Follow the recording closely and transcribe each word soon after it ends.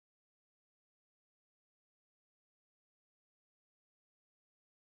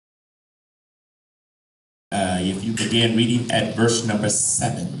if you begin reading at verse number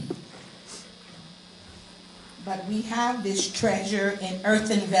 7. But we have this treasure in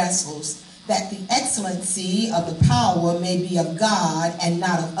earthen vessels, that the excellency of the power may be of God and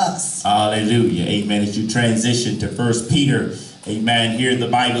not of us. Hallelujah. Amen. As you transition to 1 Peter, amen, here the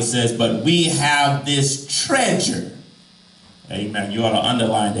Bible says, but we have this treasure. Amen. You ought to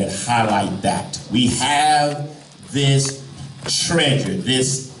underline that, highlight that. We have this treasure,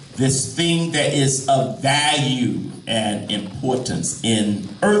 this thing that is of value and importance in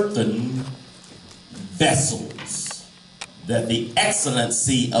earthen vessels, that the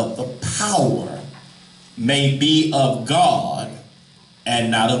excellency of the power may be of God and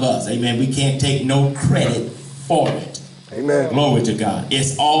not of us. Amen. We can't take no credit for it. Amen. Glory to God.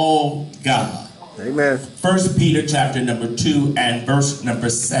 It's all God. Amen. 1 Peter chapter number 2 and verse number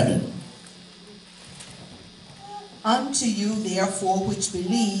 7. Unto you, therefore, which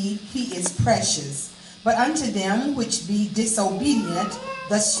believe, he is precious. But unto them which be disobedient,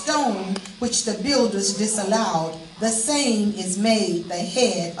 the stone which the builders disallowed, the same is made the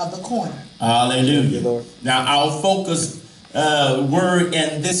head of the corner. Hallelujah. Lord. Now, our focus word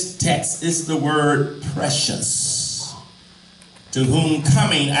in this text is the word precious. To whom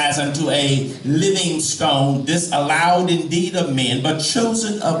coming as unto a living stone, disallowed indeed of men, but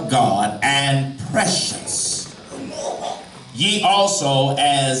chosen of God and precious. Ye also,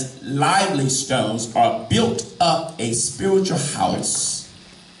 as lively stones, are built up a spiritual house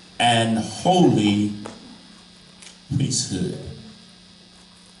and holy priesthood.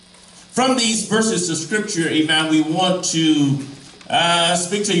 From these verses of scripture, amen, we want to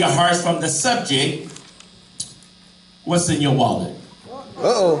speak to your hearts from the subject, what's in your wallet?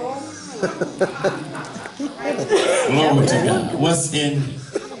 Uh-oh. Glory to God. What's in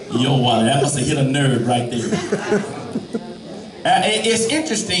your wallet? That must have hit a nerve right there. It's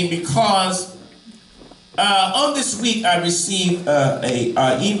interesting because on this week I received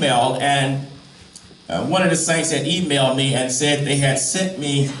an email, and one of the saints had emailed me and said they had sent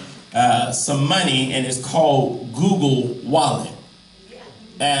me some money, and it's called Google Wallet.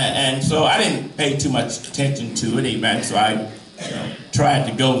 And so I didn't pay too much attention to it, amen. So I tried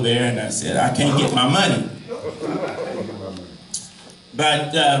to go there, and I said, I can't get my money.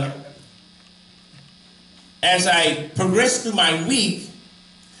 But as I progressed through my week,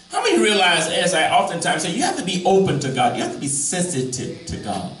 how many realize, as I oftentimes say, you have to be open to God. You have to be sensitive to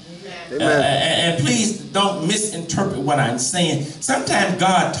God. And please don't misinterpret what I'm saying. Sometimes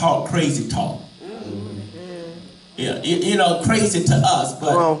God talk crazy talk. You know, crazy to us,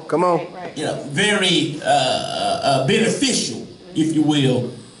 but Come on. you know, very beneficial, if you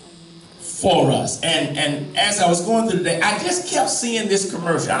will, for us. And as I was going through the day, I just kept seeing this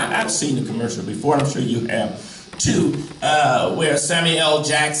commercial. I've seen the commercial before, I'm sure you have too, where Samuel L.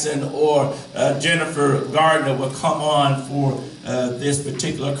 Jackson or Jennifer Gardner would come on for this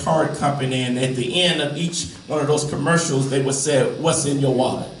particular card company, and at the end of each one of those commercials, they would say, what's in your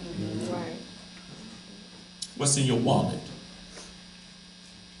wallet? What's in your wallet?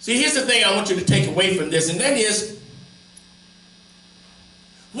 See, here's the thing I want you to take away from this, and that is,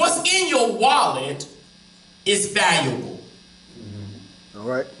 what's in your wallet is valuable. All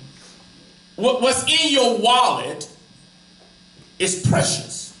right. What's in your wallet is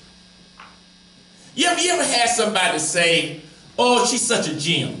precious. You ever had somebody say, oh, she's such a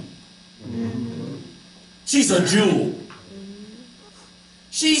gem. She's a jewel.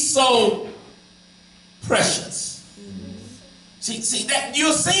 She's so precious. See that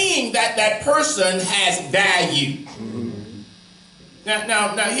you're seeing that person has value.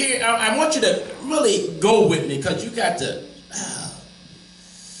 Now here I want you to really go with me, because you got to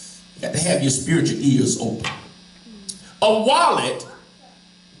have your spiritual ears open. A wallet,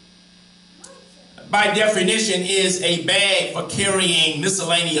 by definition, is a bag for carrying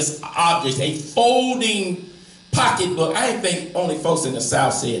miscellaneous objects, a folding pocketbook. I think only folks in the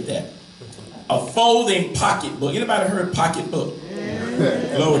South said that. A folding pocketbook. Anybody heard pocketbook?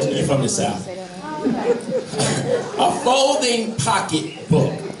 Yeah. Glory to you from the South. A folding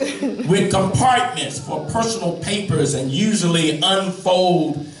pocketbook with compartments for personal papers and usually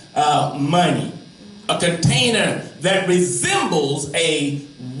unfold money. A container that resembles a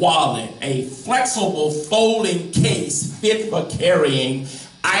wallet, a flexible folding case fit for carrying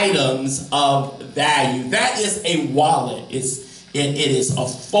items of value. That is a wallet. It is a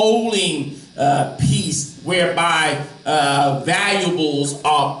folding piece whereby valuables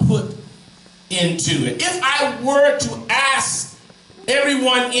are put into it. If I were to ask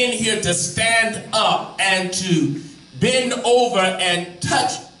everyone in here to stand up and to bend over and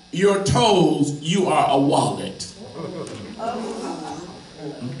touch your toes, you are a wallet.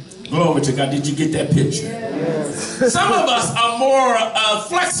 Glory to God. Did you get that picture? Yes. Some of us are more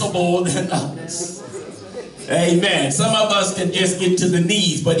flexible than others. Amen. Some of us can just get to the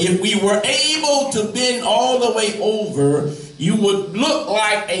knees. But if we were able to bend all the way over, you would look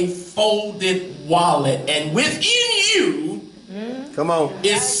like a folded wallet. And within you, come on,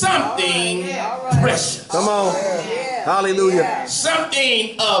 is something precious. Come on. Hallelujah.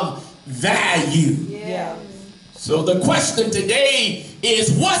 Something of value. Yeah. So the question today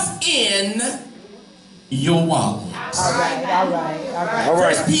is, what's in your wallet? All right.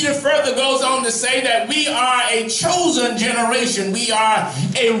 First Peter further goes on to say that we are a chosen generation. We are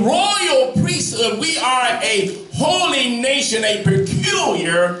a royal priesthood. We are a holy nation, a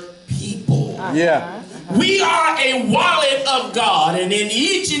peculiar people. Yeah. We are a wallet of God, and in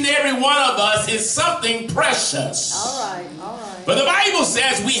each and every one of us is something precious. All right. But the Bible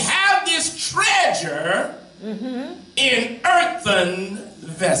says we have this treasure in earthen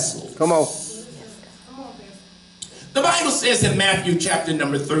vessels. Come on. The Bible says in Matthew chapter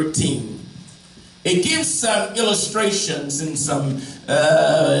number 13, it gives some illustrations and some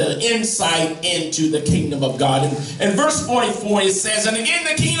insight into the kingdom of God. And verse 44, it says, and again,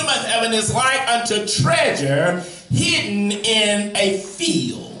 the kingdom of heaven is like unto treasure hidden in a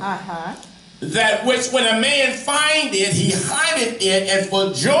field. That which when a man find it, he hideth it, and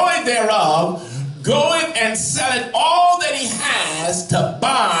for joy thereof goeth and selleth all that he has to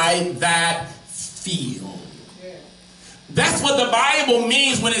buy that field. That's what the Bible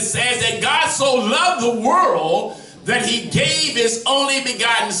means when it says that God so loved the world that he gave his only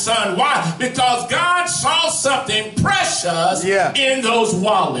begotten son. Why? Because God saw something precious in those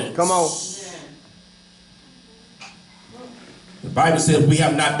wallets. Come on. The Bible says we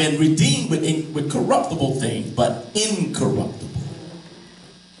have not been redeemed with corruptible things, but incorruptible.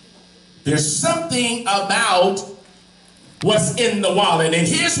 There's something about what's in the wallet. And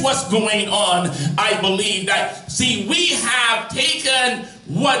here's what's going on, I believe, that, see, we have taken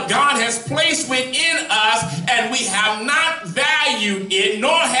what God has placed within us and we have not valued it,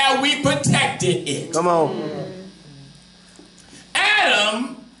 nor have we protected it. Come on.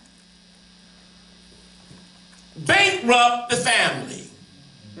 Adam bankrupt the family.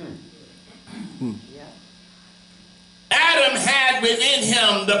 Adam had within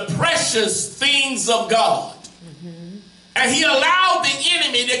him the precious things of God. And he allowed the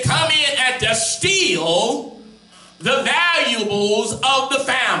enemy to come in and to steal the valuables of the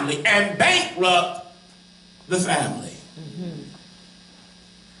family and bankrupt the family.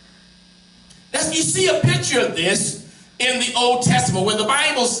 Now, you see a picture of this in the Old Testament where the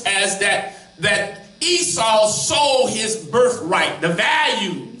Bible says that Esau sold his birthright, the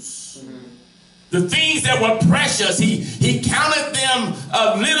values, the things that were precious. He counted them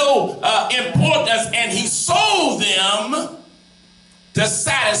of little importance, and he sold them to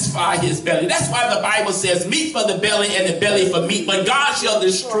satisfy his belly. That's why the Bible says meat for the belly and the belly for meat, but God shall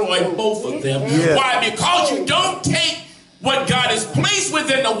destroy both of them. Yeah. Why? Because you don't take what God has placed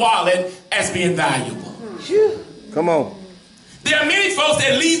within the wallet as being valuable. Come on. There are many folks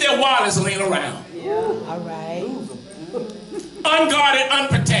that leave their wallets laying around. All right. Unguarded,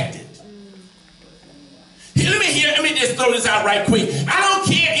 unprotected. Let me just throw this out right quick. I don't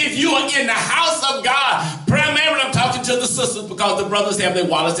care if you are in the house of God. Primarily, I'm talking to the sisters because the brothers have their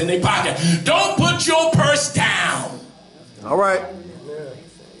wallets in their pocket. Don't put your purse down. All right.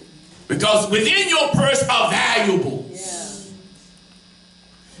 Because within your purse are valuables.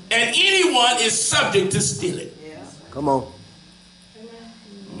 And anyone is subject to steal it. Come on.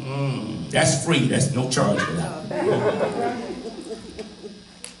 That's free. That's no charge for that.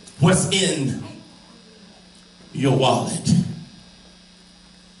 What's in your wallet?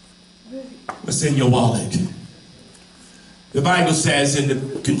 What's in your wallet? The Bible says,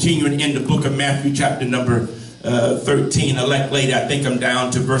 continuing in the book of Matthew, chapter number 13, elect lady, I think I'm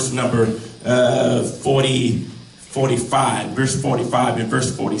down to verse number 45, verse 45 and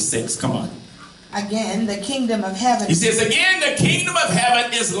verse 46. Come on. Again, the kingdom of heaven. He says, again, the kingdom of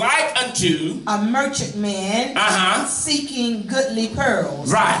heaven is like unto a merchant man seeking goodly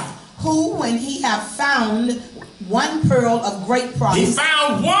pearls. Right. Who, when he have found one pearl of great price. He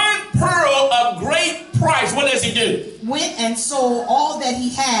found one pearl of great price. What does he do? Went and sold all that he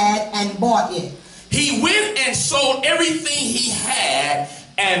had and bought it. He went and sold everything he had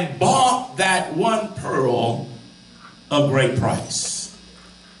and bought that one pearl of great price.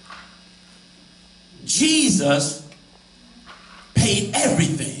 Jesus paid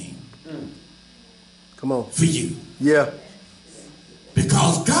everything. Come on. For you. Yeah.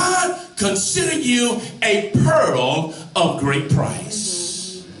 Because God considered you a pearl of great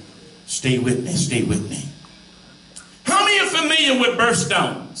price. Stay with me, stay with me. How many are familiar with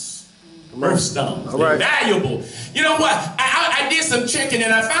birthstones? Birthstones. All right. They're valuable. You know what? I did some checking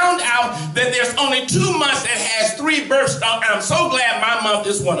and I found out that there's only 2 months that has 3 birthstones. And I'm so glad my month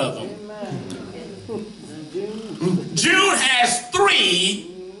is one of them. June has 3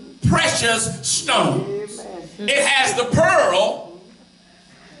 precious stones. It has the pearl,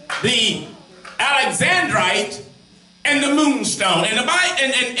 the alexandrite, and the moonstone. And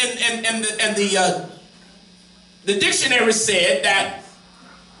the dictionary said that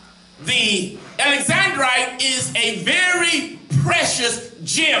the alexandrite is a very precious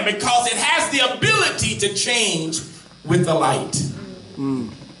gem because it has the ability to change with the light.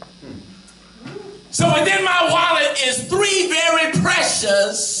 So within my wallet is 3 very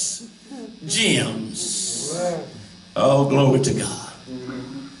precious gems. Oh, glory to God.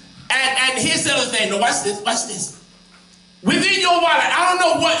 And here's the other thing. Now watch this. Watch this. Within your wallet, I don't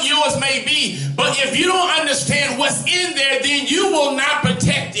know what yours may be, but if you don't understand what's in there, then you will not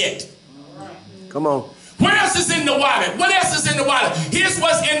protect it. Come on. What else is in the wallet? What else is in the wallet? Here's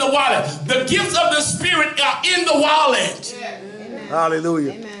what's in the wallet. The gifts of the Spirit are in the wallet. Amen.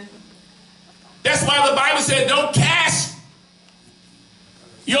 Hallelujah. Amen. That's why the Bible said, don't cast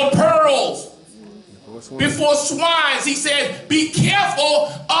your pearls before swines. He said, be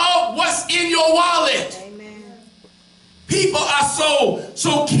careful of what's in your wallet. Amen. People are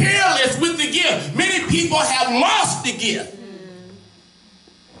so careless with the gift. Many people have lost the gift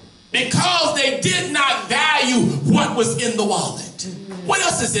because they did not value what was in the wallet. What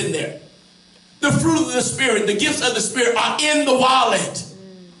else is in there? The fruit of the Spirit, the gifts of the Spirit are in the wallet.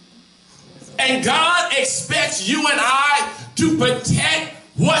 And God expects you and I to protect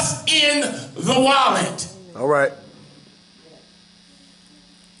what's in the wallet. All right.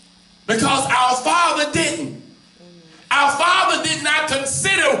 Because our Father didn't. Our Father did not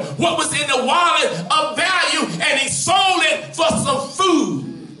consider what was in the wallet of value, and he sold it for some food.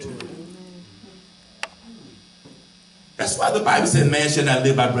 That's why the Bible said man should not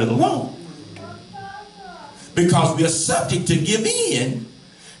live by bread alone. Because we are subject to give in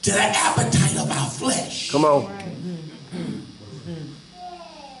to the appetite of our flesh. Come on.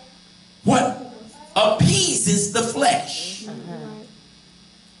 What appeases the flesh.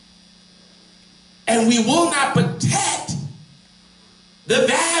 And we will not protect the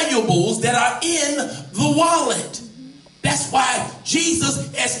valuables that are in the wallet. That's why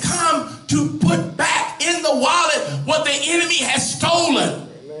Jesus has come to put back in the wallet what the enemy has stolen.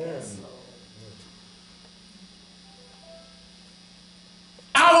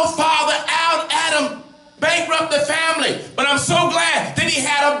 Our father, Adam, bankrupted the family, but I'm so glad that he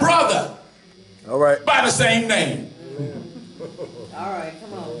had a brother. All right. By the same name. All right,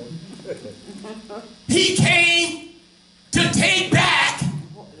 come on. He came to take back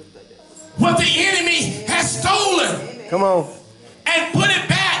what the enemy has stolen. Come on. And put it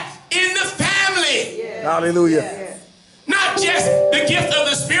back in the family. Yeah. Hallelujah. Yeah. Not just the gift of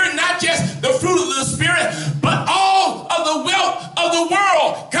the Spirit, not just the fruit of the Spirit, but all of the wealth of the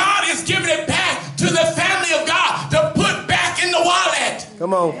world. God is giving it back to the family of God to put back in the wallet.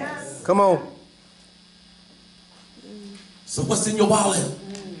 Come on. Yes. Come on. So what's in your wallet?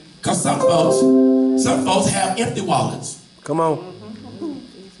 Because some folks have empty wallets. Come on.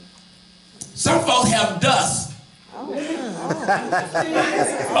 Some folks have dust.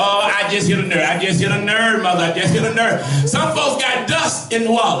 Oh, I just hit a nerve. I just hit a nerve, mother. I just hit a nerve. Some folks got dust in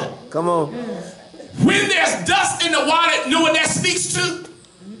the wallet. Come on. When there's dust in the wallet, know what that speaks to?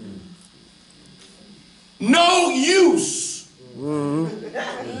 No use. Come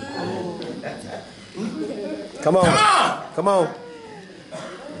on. Come on. Come on.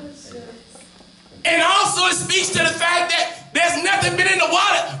 And also it speaks to the fact that there's nothing been in the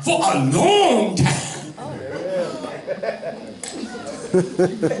wallet for a long time.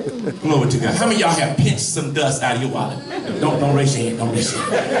 Glory to God. How many of y'all have pinched some dust out of your wallet? Don't raise your hand. Don't raise your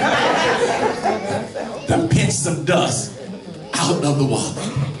hand. Done pinched some dust out of the wallet.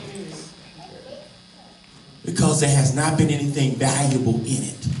 Because there has not been anything valuable in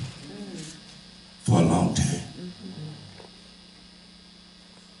it for a long time.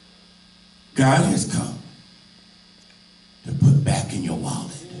 God has come to put back in your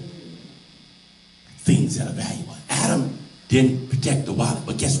wallet things that are valuable. Adam didn't protect the wallet,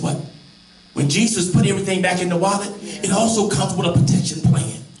 but guess what? When Jesus put everything back in the wallet, it also comes with a protection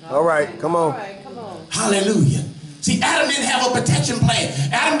plan. All right, come on. All right, come on. Hallelujah. See, Adam didn't have a protection plan.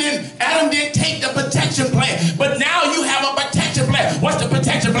 Adam didn't take the protection plan, but now you have a protection plan. What's the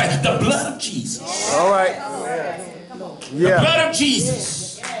protection plan? The blood of Jesus. All right. The blood of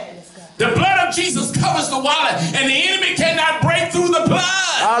Jesus. The blood of Jesus covers the wallet, and the enemy cannot break through the blood.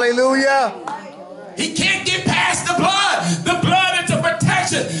 Hallelujah. He can't get past the blood. The blood is a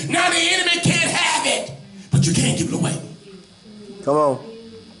protection. Now the enemy Come on.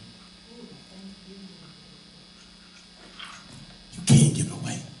 You can't give it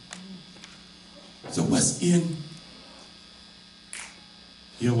away. So what's in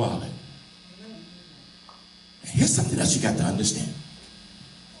your wallet? And here's something else you got to understand.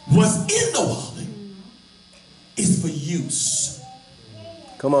 What's in the wallet is for use.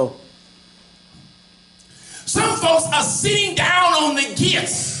 Come on. Some folks are sitting down on the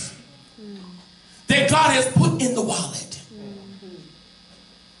gifts that God has put in the wallet.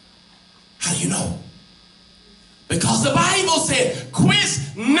 How do you know? Because the Bible said, quench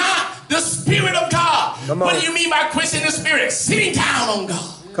not the Spirit of God. Come on. What do you mean by quenching the Spirit? Sitting down on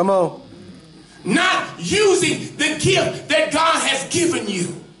God. Come on. Not using the gift that God has given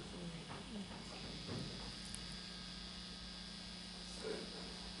you.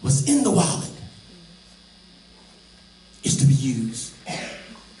 What's in the wallet is to be used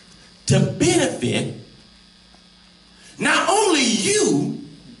to benefit not only you,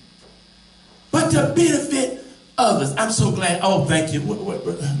 but to benefit others. I'm so glad. Oh, thank you.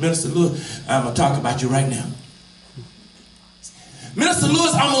 Minister Lewis, I'm going to talk about you right now. Minister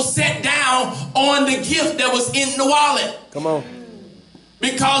Lewis almost sat down on the gift that was in the wallet. Come on.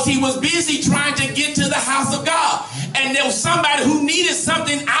 Because he was busy trying to get to the house of God. And there was somebody who needed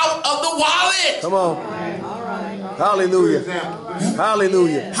something out of the wallet. Come on. Hallelujah.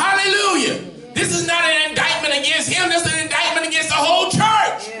 Hallelujah. Hallelujah. This is not an indictment against him. This is an indictment against the whole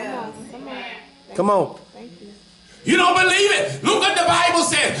church. Come on. You don't believe it? Look what the Bible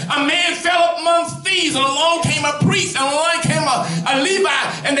says. A man fell amongst thieves, and along came a priest, and along came a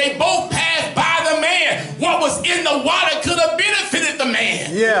Levite, and they both passed by the man. What was in the wallet could have benefited the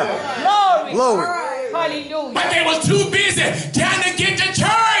man. Yeah. Glory. Glory. Hallelujah. But they was too busy trying to get to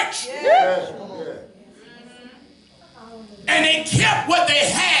church. And they kept what they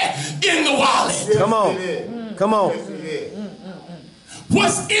had in the wallet. Come on. Come on.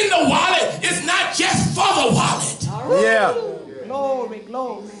 What's in the wallet is not just for the wallet. Yeah. Glory,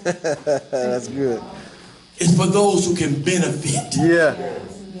 glory. That's good. It's for those who can benefit Yeah.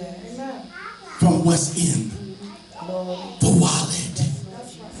 from what's in the wallet.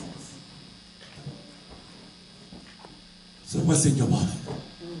 So what's in your wallet?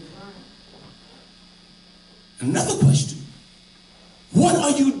 Another question. What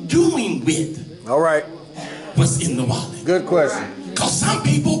are you doing with All right. what's in the wallet? Good question. Because some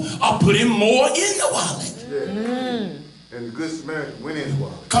people are putting more in the wallet. And the Good Samaritan went in his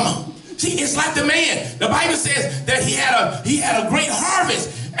wallet. Come on. See, it's like the man. The Bible says that he had a great harvest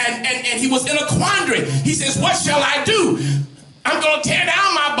and he was in a quandary. He says, what shall I do? I'm going to tear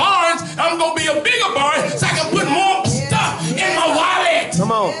down my barns. I'm going to be a bigger barn so I can put more stuff in my wallet.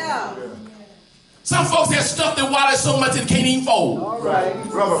 Come on. Some folks have stuffed their wallet so much it can't even fold. All right.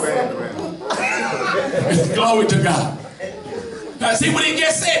 Rubber band around. Glory to God. Now, see what he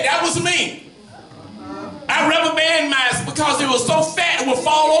just said? That was me. I rubber band mine because it was so fat it would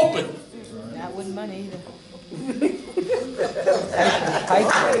fall open. That wasn't money either.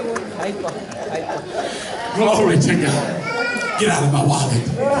 Hyper. Glory to God. Get out of my wallet.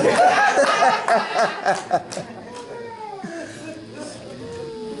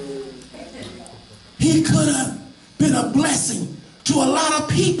 He could have been a blessing to a lot of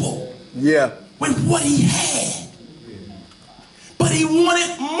people Yeah. with what he had. But he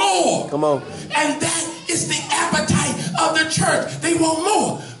wanted more. Come on. And that is the appetite of the church. They want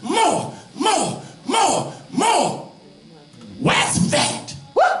more. Wax fat.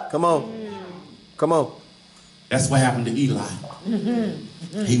 Come on. Come on. That's what happened to Eli.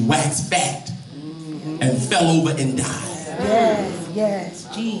 He waxed fat and fell over and died. Yes.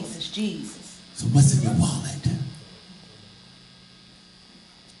 Jesus. So what's in your wallet?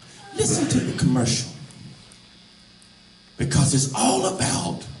 Listen to the commercial. Because it's all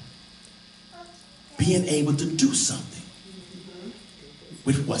about being able to do something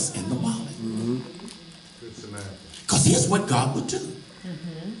with what's in the wallet. Good Samaritan. Because here's what God will do.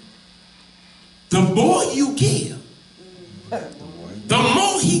 The more you give, the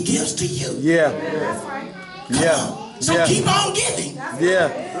more he gives to you. Yeah. Come Yeah. on. So Yeah. keep on giving. Yeah.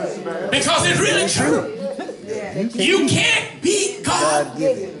 Because it's really true. You can't beat God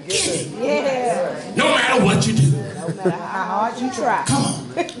giving. Yeah. No matter what you do. No matter how hard you try. Come on.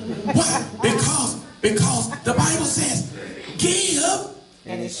 Why? Because the Bible says, give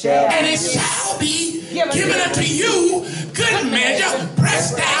And it shall. and it shall be given unto you, good measure,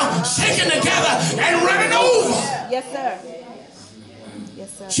 pressed down, shaken together, and running over. Yes, sir. Yes,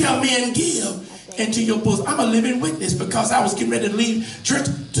 sir. Shall men give into your bosom. I'm a living witness because I was getting ready to leave church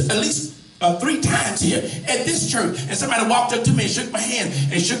at least 3 times here at this church. And somebody walked up to me and shook my hand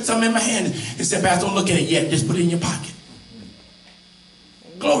and shook something in my hand and said, Pastor, don't look at it yet. Just put it in your pocket.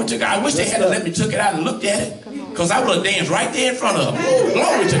 Glory to God. I wish they had let me took it out and looked at it. Because I would have danced right there in front of them. Ooh,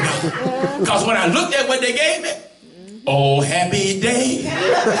 glory to God. Because when I looked at what they gave me, oh, happy day.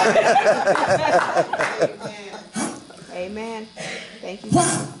 Amen. Thank you.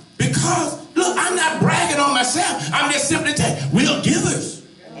 Why? Because, look, I'm not bragging on myself. I'm just simply telling you, we are givers.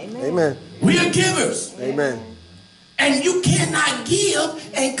 Amen. Amen. We are givers. Amen. And you cannot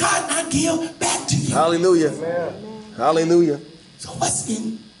give and God not give back to you. Hallelujah. Hallelujah. So what's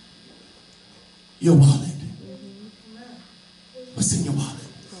in your wallet? What's in your wallet?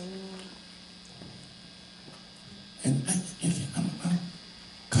 And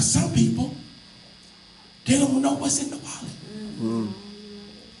because some people, they don't know what's in the wallet.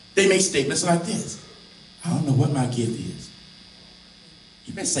 They make statements like this. I don't know what my gift is.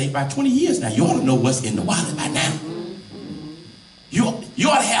 You've been saved by 20 years now. You ought to know what's in the wallet by now. You ought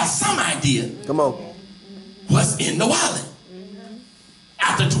to have some idea. Come on. What's in the wallet.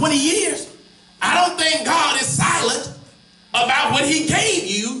 After 20 years, I don't think God is silent about what he gave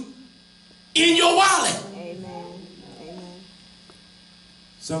you in your wallet. Amen. Amen.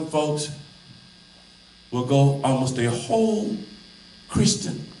 Some folks will go almost their whole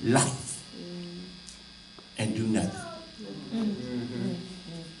Christian life and do nothing.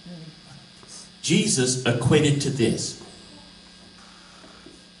 Jesus equated to this.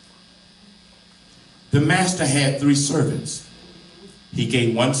 The master had 3 servants. He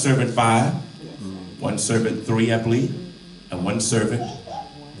gave one servant 5, one servant 3, I believe, and one servant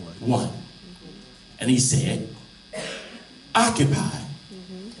 1. And he said, occupy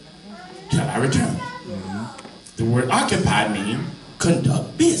till I return. The word occupy means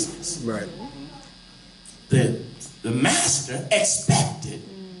conduct business. Right. The master expected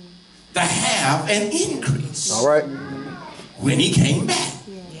to have an increase All right. when he came back.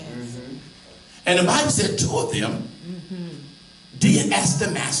 And the Bible said 2 of them did as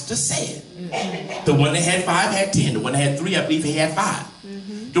the master said. The one that had 5 had 10. The one that had 3, I believe he had 5.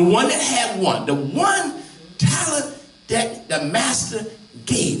 The one that had 1, the one talent that the master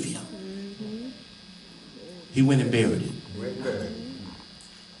gave him, he went and buried it.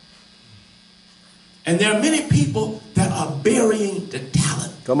 And there are many people that are burying the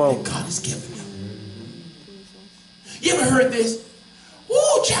talent that God has given them. You ever heard this?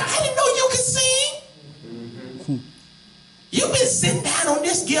 Ooh, child, I didn't know you could sing. You've been sitting down on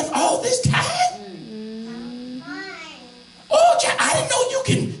this gift all this time. Oh, child, I didn't know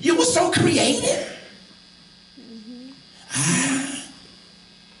you were so creative.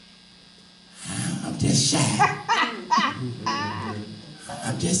 I'm just shy.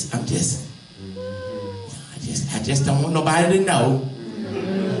 I just don't want nobody to know.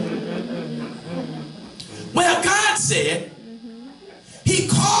 Well, God said, he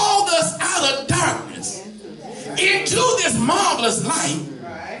called us out of darkness into this marvelous light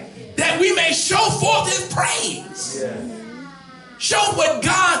that we may show forth his praise. Show what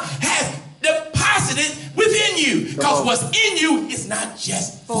God has deposited within you. Because what's in you is not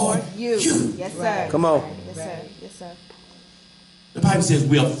just for you. Yes, sir. Come on. Yes, sir. Yes, sir. The Bible says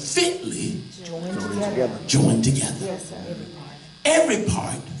we are fitly joined together. Yes, sir. Every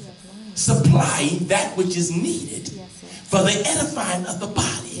part supplying that which is needed for the edifying of the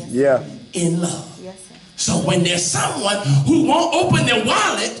body in love. Yes, sir. So when there's someone who won't open their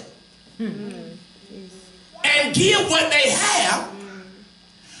wallet and give what they have,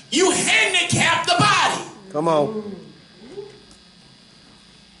 you handicap the body. Come on.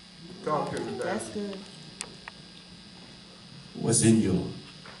 Talk to me, That's good. What's in your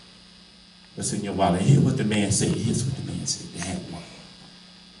wallet? Here's what the man said. Here's what the man said. They had one.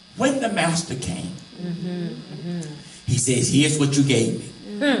 When the master came, he says, here's what you gave me.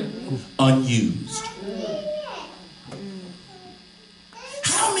 Unused.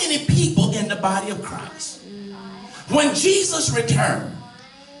 How many people in the body of Christ, when Jesus returned,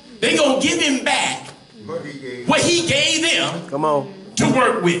 they're going to give him back what he gave them to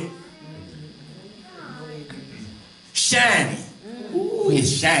work with? Shining. Ooh, it's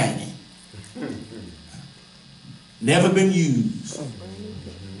shining. Never been used.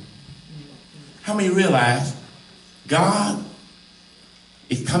 How many realize God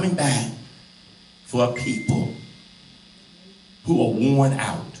is coming back for a people who are worn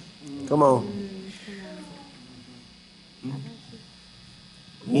out? Come on.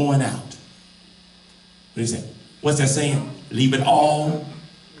 Worn out. What is that? What's that saying? Leave it all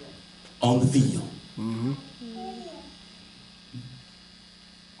on the field.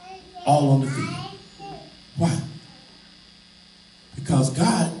 All on the field. Why? Because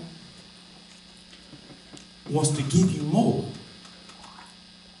God wants to give you more.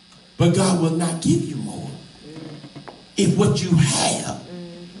 But God will not give you more if what you have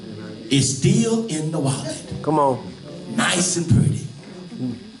is still in the wallet. Come on. Nice and pretty.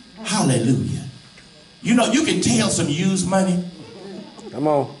 Hallelujah. You know, you can tell some used money. Come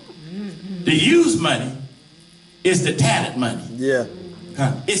on. The used money is the tattered money. Yeah.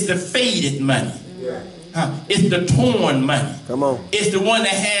 It's the faded money. It's the torn money. Come on. It's the one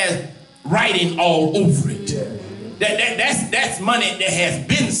that has writing all over it. That's money that has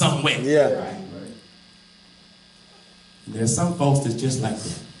been somewhere. Yeah. There's some folks that's just like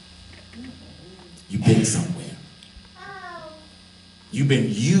that. You've been somewhere. You've been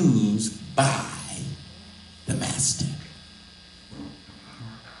used by the master.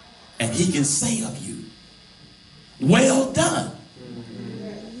 And he can say of you, well done,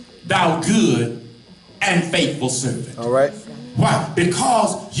 thou good and faithful servant. All right. Why?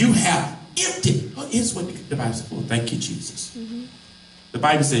 Because you have emptied. Well, here's what the Bible says. Oh, thank you, Jesus. The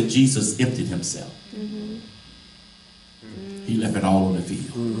Bible said Jesus emptied himself. He left it all on the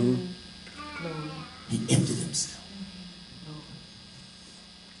field. He emptied himself.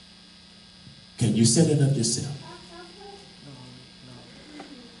 Can you set it up yourself?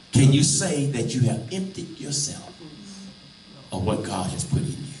 Can you say that you have emptied yourself of what God has put in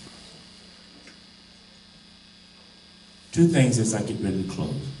you? Two things as I get ready to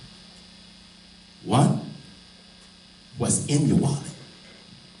close. One, what's in your wallet.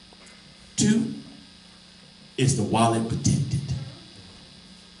 Two, is the wallet protected?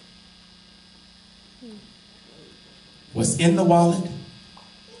 What's in the wallet,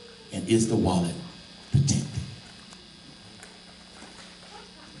 and is the wallet protected?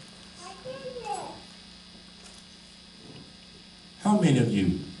 How many of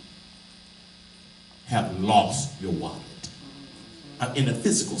you have lost your wallet? In a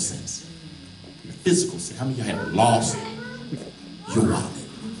physical sense. In a physical sense. How many of you have lost your wallet?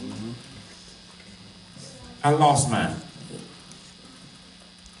 I lost mine.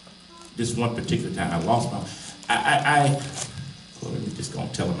 This one particular time, I lost mine. Well, I'm just going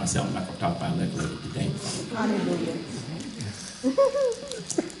to tell it myself. I'm not going to talk about it later today. Hallelujah.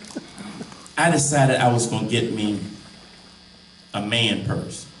 I decided I was going to get me a man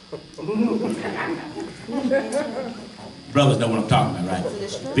purse. Brothers know what I'm talking about,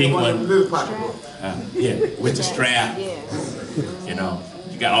 right? Big one. Yeah, with the strap. You know,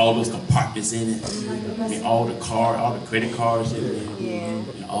 you got all those compartments in it. I mean, all the credit cards in there. You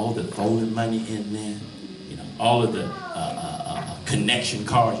know, all the folding money in there. You know, all of the connection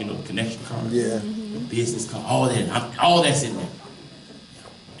cards. You know, the connection cards. Yeah. The business card. All that's in there.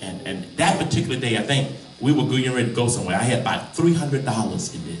 And that particular day, I think we were getting ready to go somewhere. I had about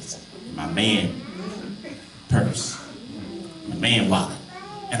 $300 in this, in my man purse, my man wallet.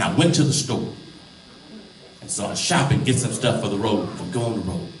 And I went to the store and started shopping, get some stuff for the road, for going the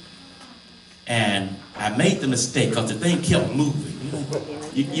road. And I made the mistake because the thing kept moving. You know,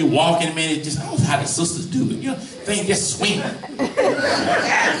 you walk in a minute, just, I don't know how the sisters do it. You know, thing just swinging.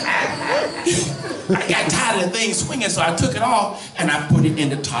 I got tired of the thing swinging, so I took it off and I put it in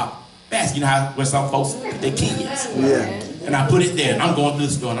the top basket. You know how where some folks put their kids. Yeah. And I put it there, and I'm going through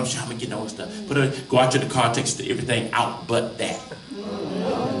the store, and I'm shopping, getting all this stuff. Go out to the car, take everything out but that.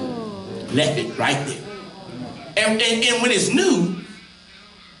 Left it right there. And when it's new,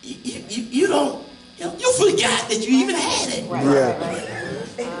 you don't, you forgot that you even had it. Yeah.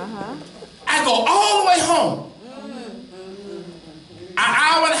 I go all the way home. An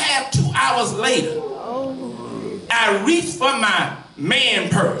hour and a half, 2 hours later, I reach for my man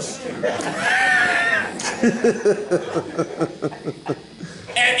purse.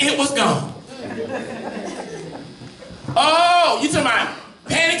 And it was gone. Oh, you talking about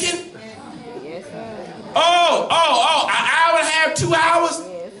panicking? Yes, sir. Oh, an hour and a half, 2 hours?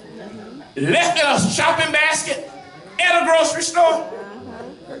 Left in a shopping basket at a grocery store?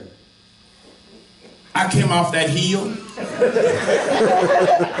 I came off that hill.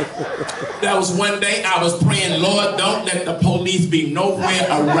 That was one day I was praying, Lord, don't let the police be nowhere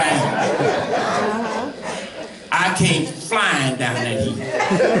around. I came flying down that hill.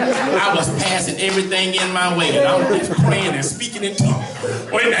 I was passing everything in my way, and I was just praying and speaking in tongues.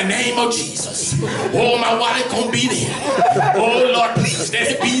 Oh, in the name of Jesus. Oh, my wallet gonna be there. Oh, Lord, please let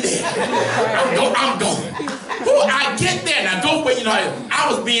it be there. I'm going. Oh, I get there and I go where, you know, I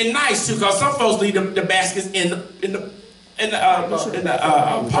was being nice too, because some folks leave the baskets in the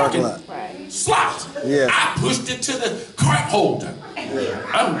parking slot. Yeah. I pushed it to the cart holder.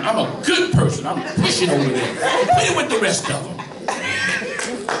 I'm a good person. I'm pushing over there. Put it with the rest of them.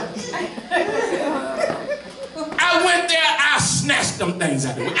 I went there, I snatched them things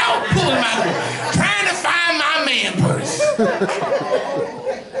out of the way. I was pulling them out of the way, trying to find my man purse.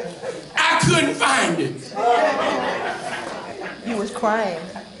 I couldn't find it. You was crying.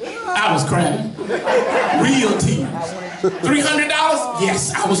 I was crying. Real tears. $300?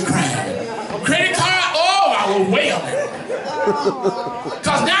 Yes, I was crying. Credit card? Oh, I was wailing.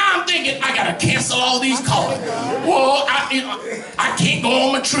 Because now I'm thinking, I got to cancel all these cards. Well, I can't go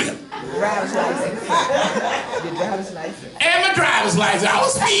on my trip. Driver's license. Your driver's license. And my driver's license. I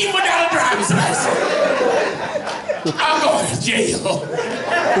was speeding without a driver's license. I'm going to jail.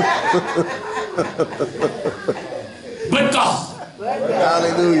 But God.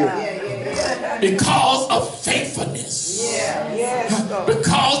 Hallelujah. Because of faithfulness.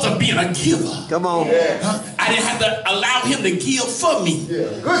 Because of being a giver. Come on. I didn't have to allow him to give for me.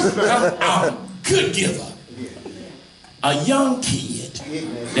 I'm a good giver. A young kid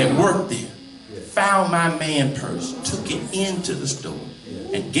that worked there found my man purse, took it into the store,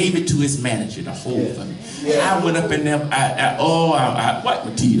 and gave it to his manager to hold for me. I went up in there, I wiped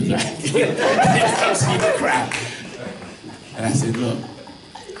my tears. I didn't see me cry. And I said, look,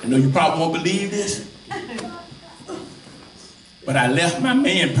 I know you probably won't believe this, but I left my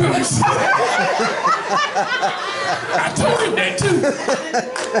man purse. I told him that too.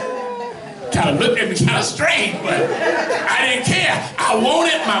 Kind of looked at me kind of strange, but I didn't care. I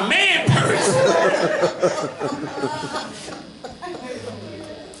wanted my man purse.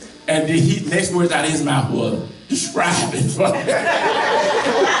 And the next words out of his mouth was, describe it for me.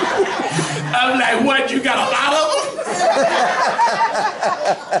 I'm like, what, you got a lot of them?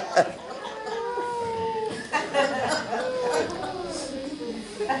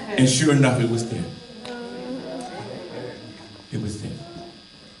 And sure enough, it was there. It was there.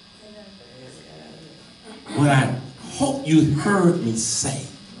 What I hope you heard me say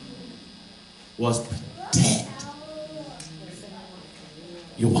was protect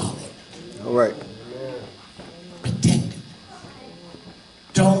your wallet. All right. Protect it.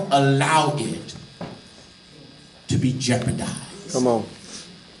 Don't allow it to be jeopardized. Come on.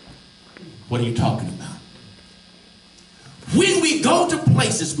 What are you talking about? When we go to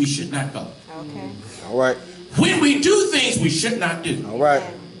places we should not go. Okay. All right. When we do things we should not do. All right.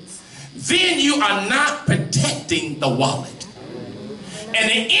 Then you are not protecting the wallet. And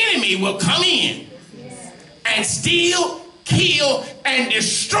the enemy will come in and steal, kill, and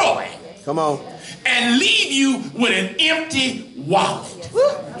destroy. Come on. And leave you with an empty wallet.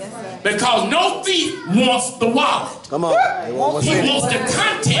 Because no thief wants the wallet. Come on. They want what's He in it. wants the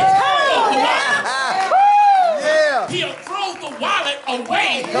content of the wallet. Yeah. He'll throw the wallet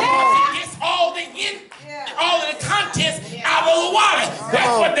away Come once on. he gets all of the contents out of the wallet.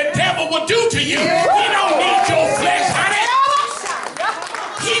 That's what the devil will do to you. He don't need your flesh, honey.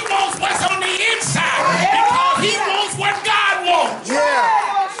 He wants what's on the inside because he wants what God wants. Yeah.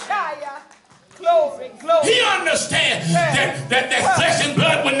 He understands that flesh and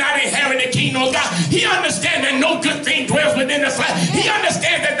blood will not inherit the kingdom of God. He understands that no good thing dwells within the flesh. He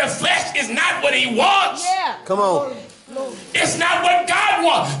understands that the flesh is not what he wants. Come on. It's not what God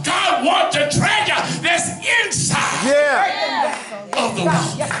wants. God wants the treasure that's inside of the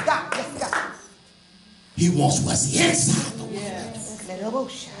wallet. He wants what's inside the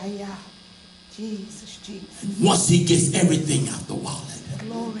wallet. Jesus, Jesus. Once he gets everything out the wallet,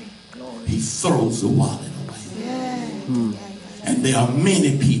 he throws the wallet away. And there are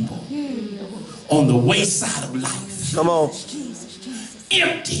many people on the wayside of life, Come on.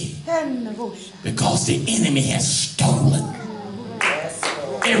 empty, because the enemy has stolen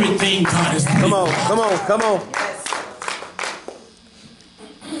everything God has put Come in. on. Come on. Come on.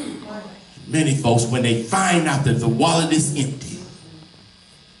 Many folks, when they find out that the wallet is empty,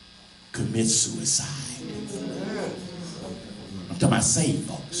 commit suicide. I'm talking about saved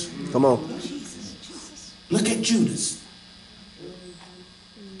folks. Come on. Look at Judas.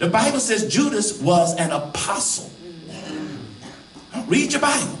 The Bible says Judas was an apostle. Read your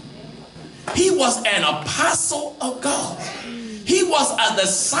Bible. He was an apostle of God. He was a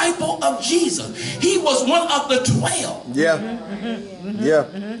disciple of Jesus. He was one of the 12. Yeah.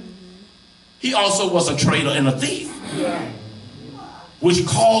 Yeah. He also was a traitor and a thief, which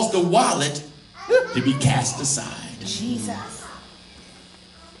caused the wallet to be cast aside. Jesus.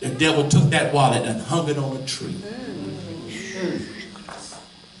 The devil took that wallet and hung it on a tree.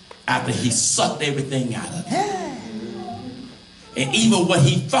 After he sucked everything out of it. And even what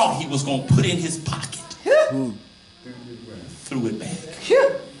he thought he was going to put in his pocket, threw it back.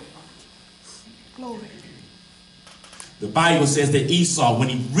 The Bible says that Esau, when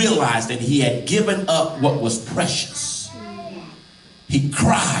he realized that he had given up what was precious, he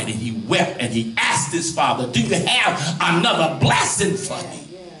cried and he wept and he asked his father, do you have another blessing for me?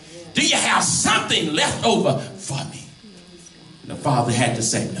 Do you have something left over for me? And the father had to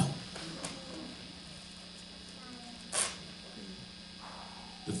say no.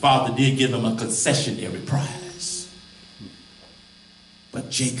 The father did give him a concessionary prize. But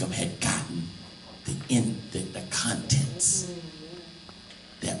Jacob had gotten the contents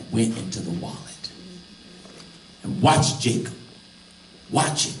that went into the wallet. And watch Jacob.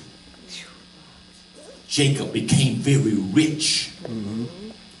 Watch it. Jacob became very rich.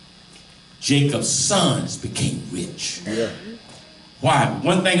 Jacob's sons became rich. Yeah. Why?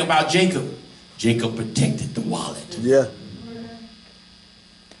 One thing about Jacob, Jacob protected the wallet. Yeah.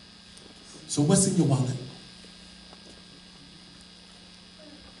 So what's in your wallet?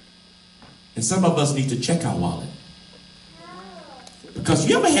 And some of us need to check our wallet. Because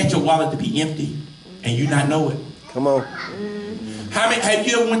you ever had your wallet to be empty and you not know it? Come on. How many, have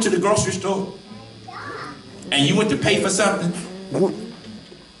you ever went to the grocery store and you went to pay for something?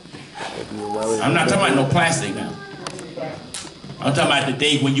 I'm not talking about no plastic now. I'm talking about the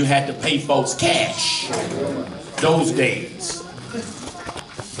day when you had to pay folks cash. Those days.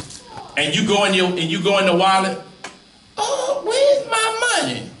 And you go in the wallet. Oh, where's my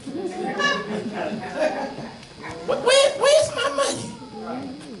money? Where's my money?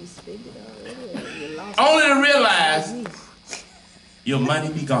 Only to realize your money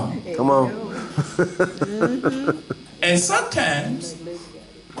be gone. Come on. And sometimes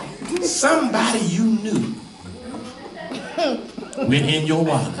somebody you knew went in your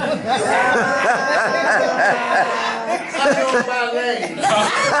wallet.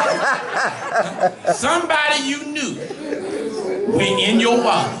 Somebody you knew went in your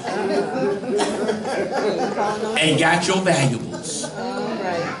wallet and got your valuables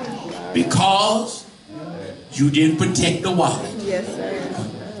because you didn't protect the wallet. Yes,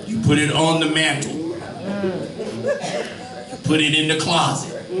 sir. You put it on the mantle. You put it in the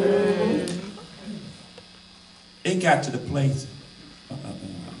closet. It got to the place.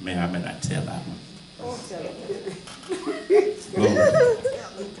 Man, I better not tell that one. Lord,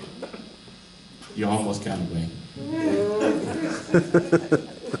 you almost got away. We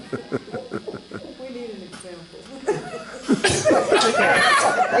need an example.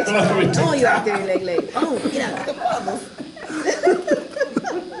 Oh, you out there, leg. Oh, get out.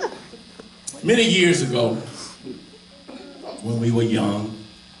 Many years ago, when we were young,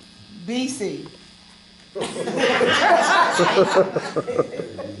 BC.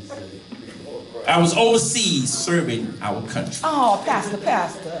 I was overseas serving our country, Oh, Pastor.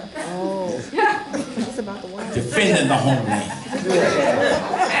 Oh. It's about the wine. defending the homeland. That's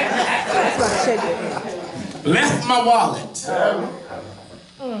about to shake your hand. Left my wallet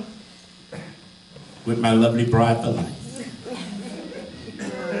with my lovely bride for life. I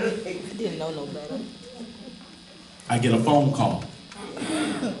didn't know no better. I get a phone call.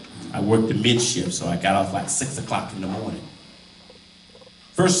 I worked the mid shift, so I got off like 6 o'clock in the morning.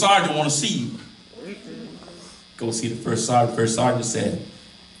 First sergeant want to see you. Go see the first sergeant. First sergeant said,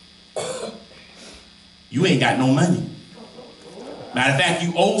 you ain't got no money. Matter of fact,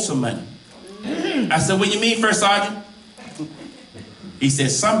 you owe some money. I said, what do you mean, first sergeant? He said,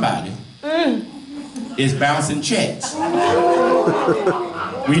 somebody is bouncing checks. We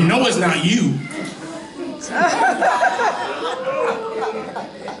know it's not you.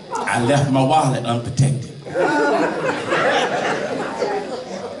 I left my wallet unprotected.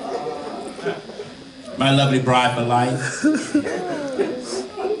 My lovely bride for life,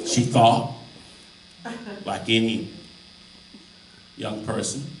 she thought, like any young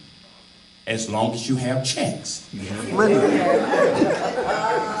person, as long as you have checks, you have money.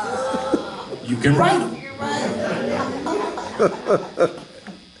 You can write them.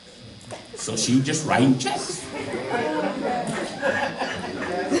 So she was just writing checks.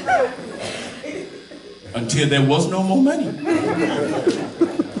 Until there was no more money.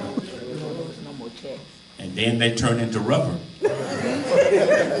 And then they turned into rubber.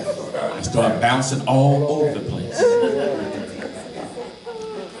 And started bouncing all over the place.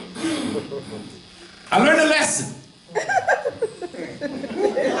 I learned a lesson.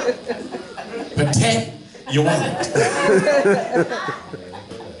 Protect your wallet.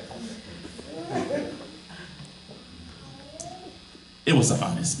 It was an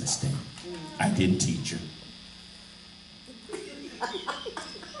honest mistake. I didn't teach her.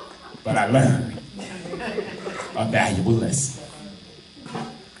 But I learned a valuable lesson.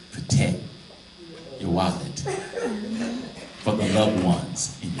 Protect your wallet for the loved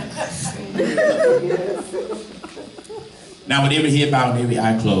ones in your life. Now with every head bowed and every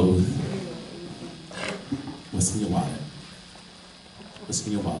eye closed, what's in your wallet? What's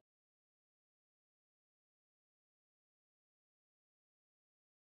in your wallet?